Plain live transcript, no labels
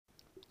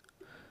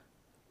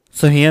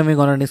So here we're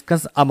gonna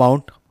discuss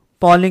about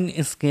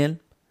Pauling scale,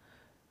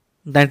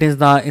 that is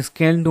the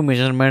scale to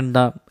measurement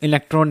the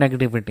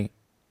electronegativity.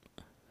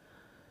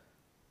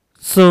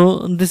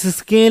 So this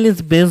scale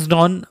is based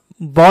on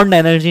bond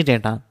energy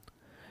data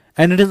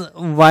and it is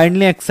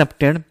widely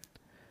accepted,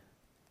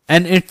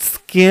 and its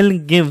scale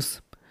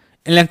gives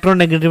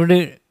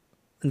electronegativity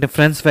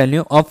difference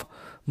value of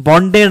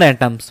bonded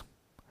atoms.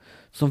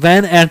 So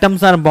when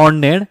atoms are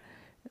bonded,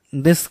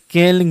 this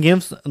scale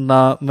gives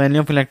the value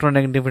of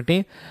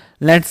electronegativity.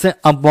 Let's say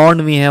a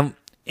bond we have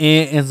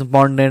A is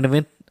bonded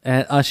with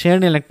a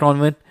shared electron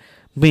with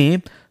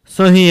B.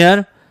 So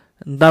here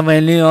the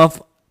value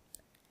of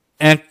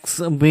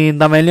XB,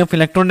 the value of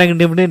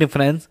electronegativity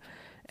difference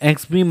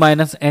XB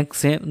minus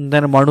XA,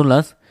 their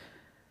modulus,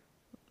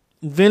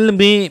 will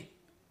be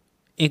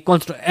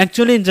equals to,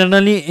 actually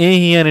generally A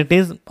here it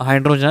is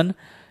hydrogen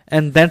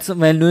and that's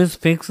value is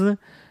fixed,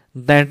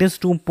 that is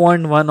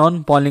 2.1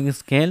 on Pauling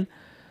scale.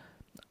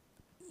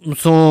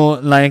 So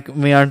like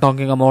we are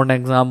talking about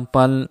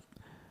example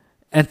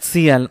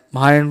HCl,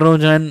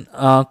 hydrogen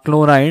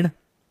chloride,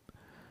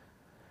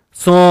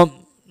 so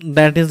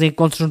that is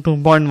equals to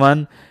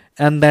 2.1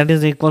 and that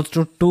is equals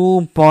to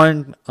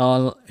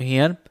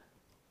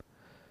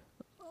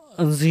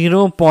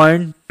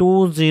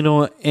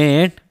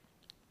 0.208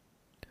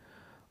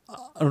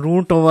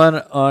 root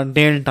over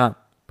delta.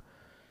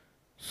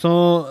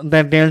 So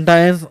that delta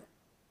is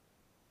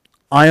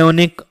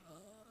ionic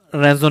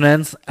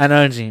resonance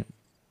energy.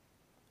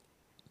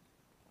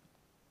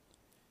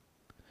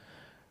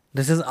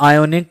 This is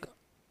ionic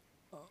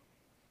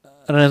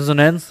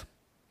resonance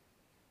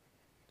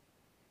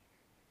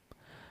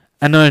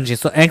energy.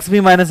 So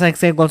XB minus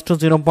XA equals to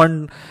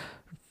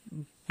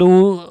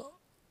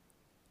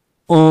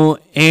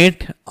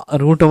 0.208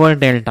 root over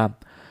delta.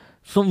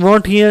 So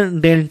what here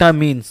delta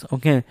means?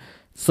 Okay,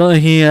 so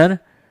here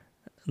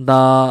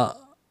the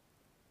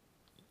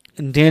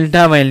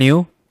delta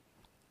value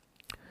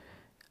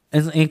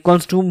is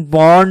equals to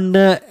bond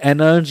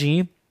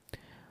energy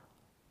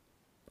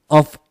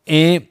of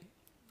A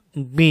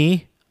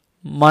B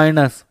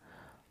minus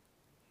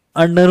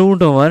under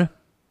root over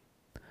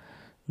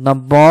the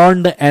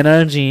bond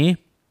energy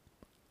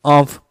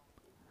of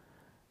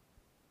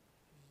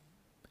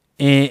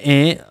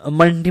AA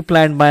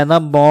multiplied by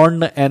the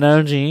bond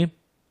energy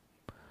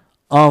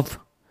of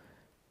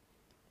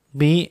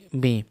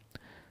BB.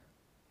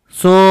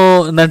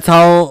 So that's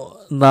how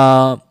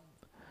the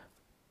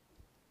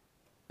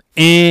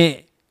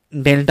A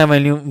delta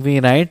value we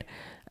write,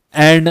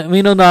 and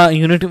we know the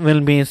unit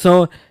will be,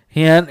 so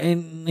here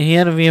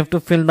we have to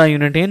fill the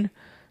unit in.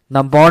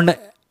 The bond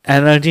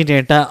energy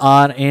data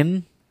are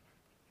in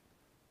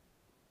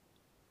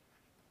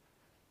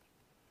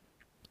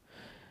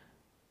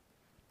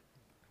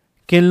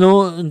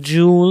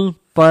kilojoule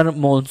per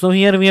mole. So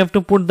here we have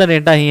to put the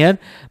data here,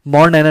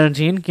 bond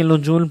energy in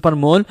kilojoule per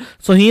mole.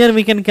 So here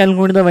we can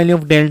calculate the value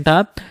of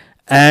delta,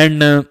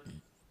 and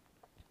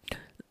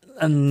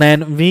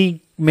then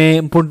we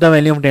may put the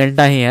value of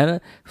delta here.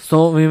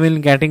 So we will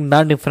getting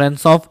the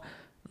difference of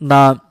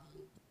the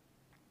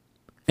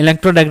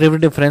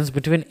electronegativity difference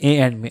between A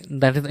and B.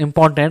 That is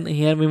important.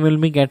 Here we will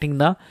be getting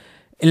the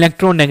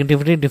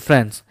electronegativity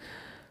difference.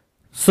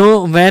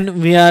 So when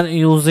we are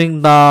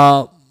using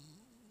the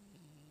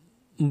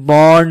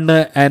bond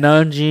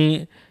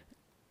energy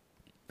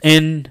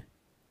in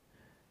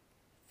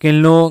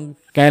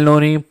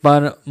kilocalorie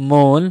per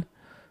mole,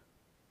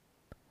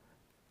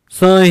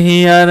 so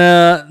here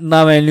the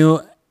value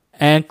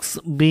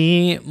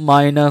XB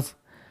minus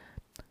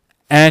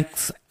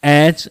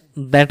XH,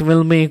 that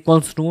will be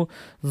equals to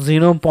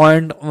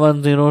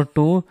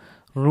 0.102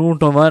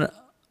 root over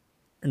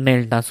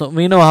delta. So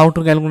we know how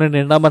to calculate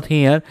delta, but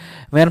here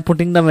we are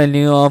putting the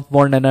value of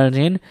bond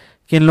energy in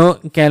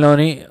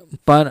kilocalorie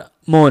per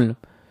mole.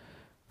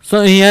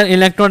 So here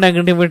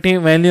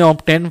electronegativity value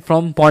obtained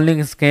from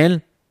Pauling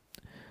scale,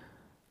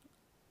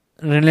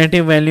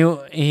 relative value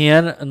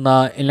here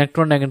the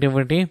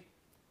electronegativity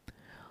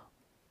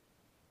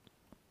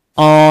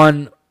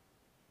on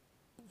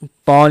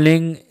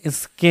Pauling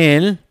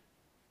scale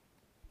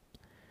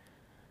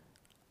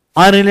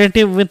are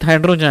relative with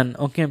hydrogen.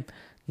 Okay,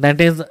 that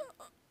is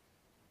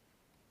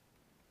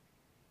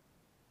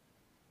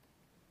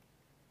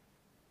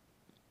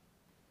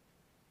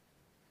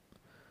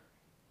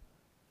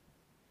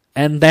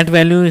and that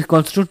value is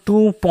equals to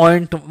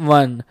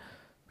 2.1.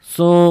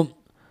 So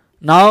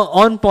now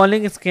on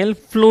Pauling scale,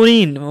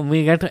 fluorine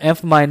we get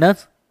F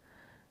minus,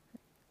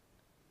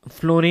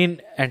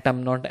 fluorine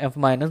atom, not F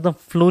minus, the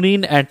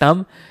fluorine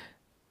atom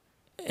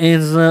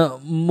is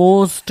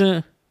most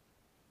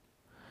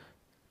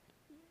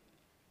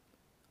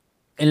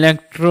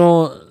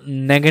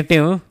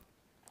electronegative.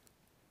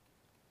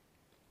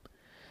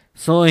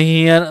 So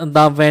here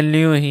the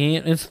value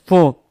here is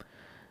 4,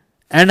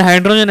 and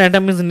hydrogen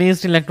atom is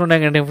least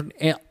electronegative,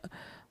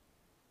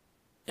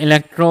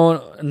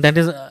 that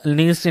is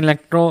least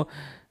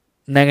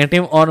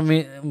electronegative, or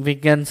we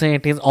can say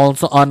it is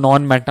also a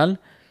non-metal.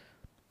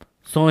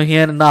 So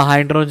here the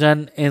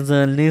hydrogen is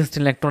least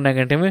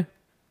electronegative.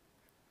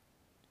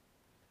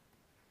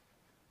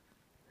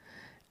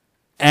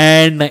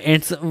 and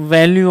its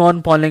value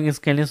on Pauling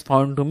scale is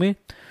found to be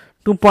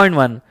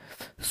 2.1.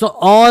 So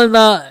all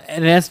the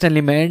rest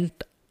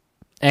element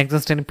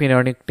exist in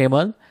periodic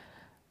table.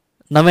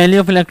 The value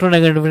of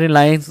electronegativity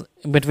lies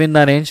between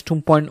the range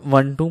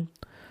 2.1 to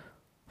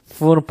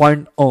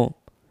 4.0.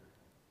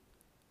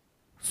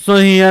 So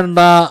here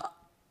the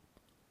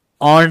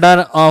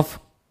order of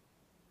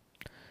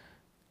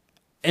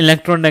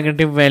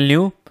electronegative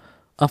value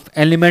of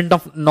element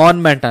of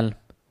non-metal.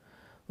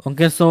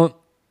 Okay, so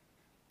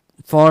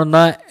for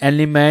the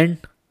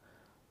element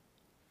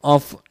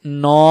of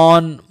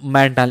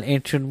non-metal,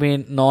 it should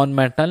be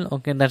non-metal.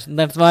 Okay,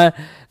 that's why,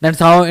 that's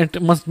how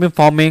it must be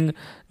forming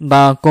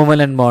the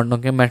covalent bond.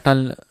 Okay,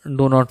 metal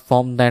do not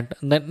form that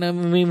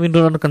we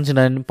do not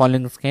consider in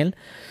Pauling scale.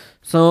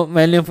 So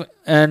value of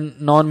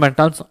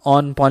non-metals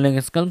on Pauling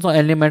scale. So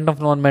element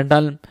of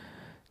non-metal,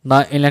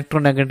 the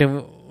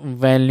electronegative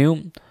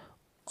value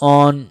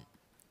on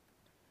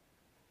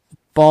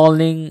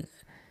Pauling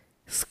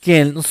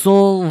scale.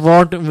 So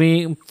what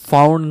we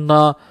found,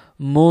 the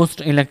most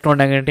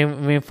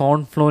electronegative, we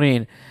found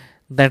fluorine,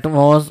 that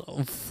was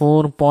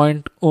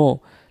 4.0.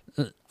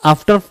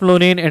 After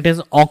fluorine it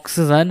is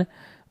oxygen,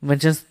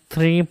 which is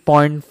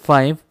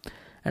 3.5,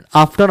 and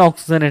after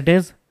oxygen it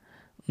is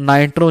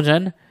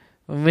nitrogen,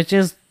 which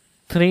is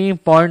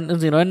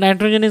 3.0, and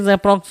nitrogen is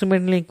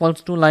approximately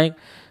equals to like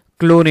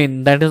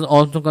chlorine, that is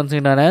also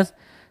considered as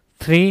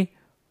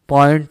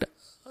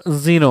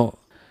 3.0.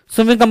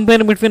 So we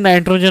compare between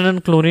nitrogen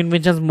and chlorine,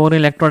 which has more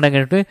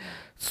electronegativity.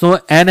 So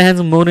N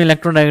has more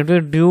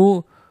electronegativity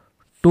due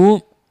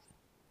to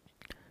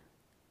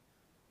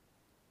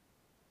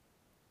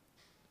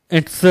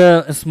its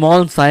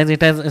small size.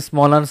 It has a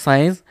smaller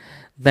size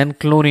than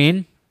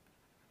chlorine.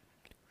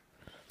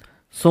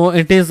 So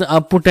it is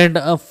put at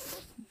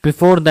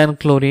before than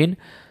chlorine,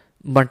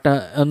 but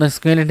on the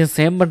scale it is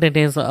same, but it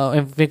is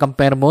if we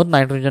compare both,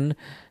 nitrogen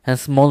has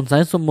small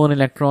size, so more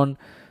electron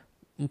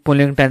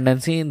pulling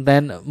tendency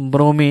than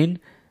bromine.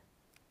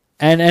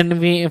 And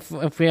we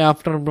if we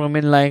after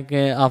bromine, like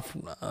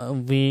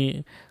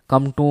we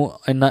come to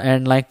in the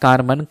end like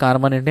carbon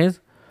it is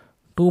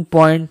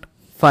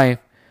 2.5.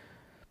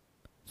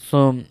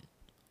 so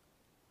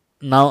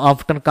now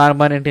after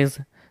carbon it is,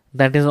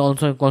 that is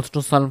also equals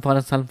to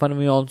sulfur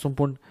we also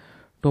put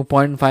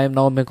 2.5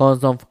 now,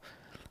 because of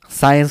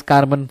size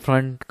carbon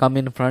front come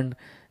in front,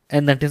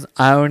 and that is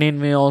iodine,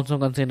 we also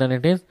consider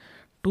it is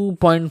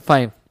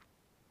 2.5.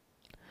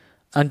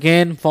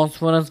 again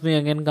phosphorus we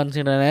again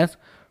consider as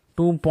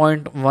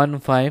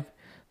 2.15.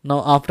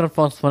 now after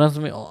phosphorus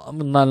we,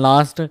 the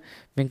last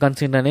we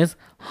consider is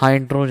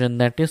hydrogen,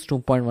 that is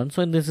 2.1.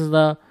 so this is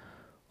the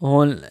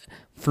whole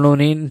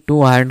fluorine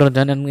to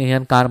hydrogen and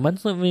here carbon.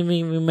 So we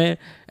may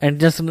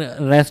adjust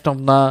rest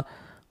of the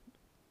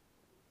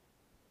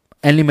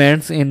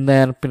elements in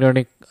their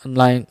periodic,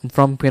 like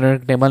from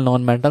periodic table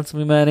non-metals,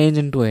 we may arrange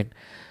into it.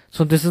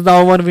 So this is the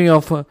overview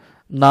of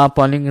the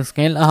Pauling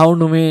scale. How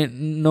do we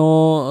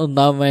know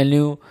the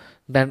value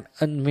that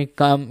we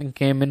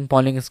came in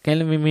Pauling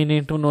scale? We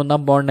need to know the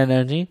bond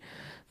energy,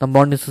 the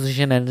bond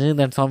dissociation energy.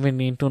 That's how we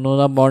need to know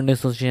the bond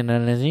dissociation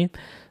energy.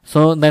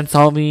 So that's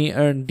how we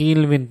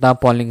deal with the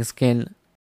Pauling scale.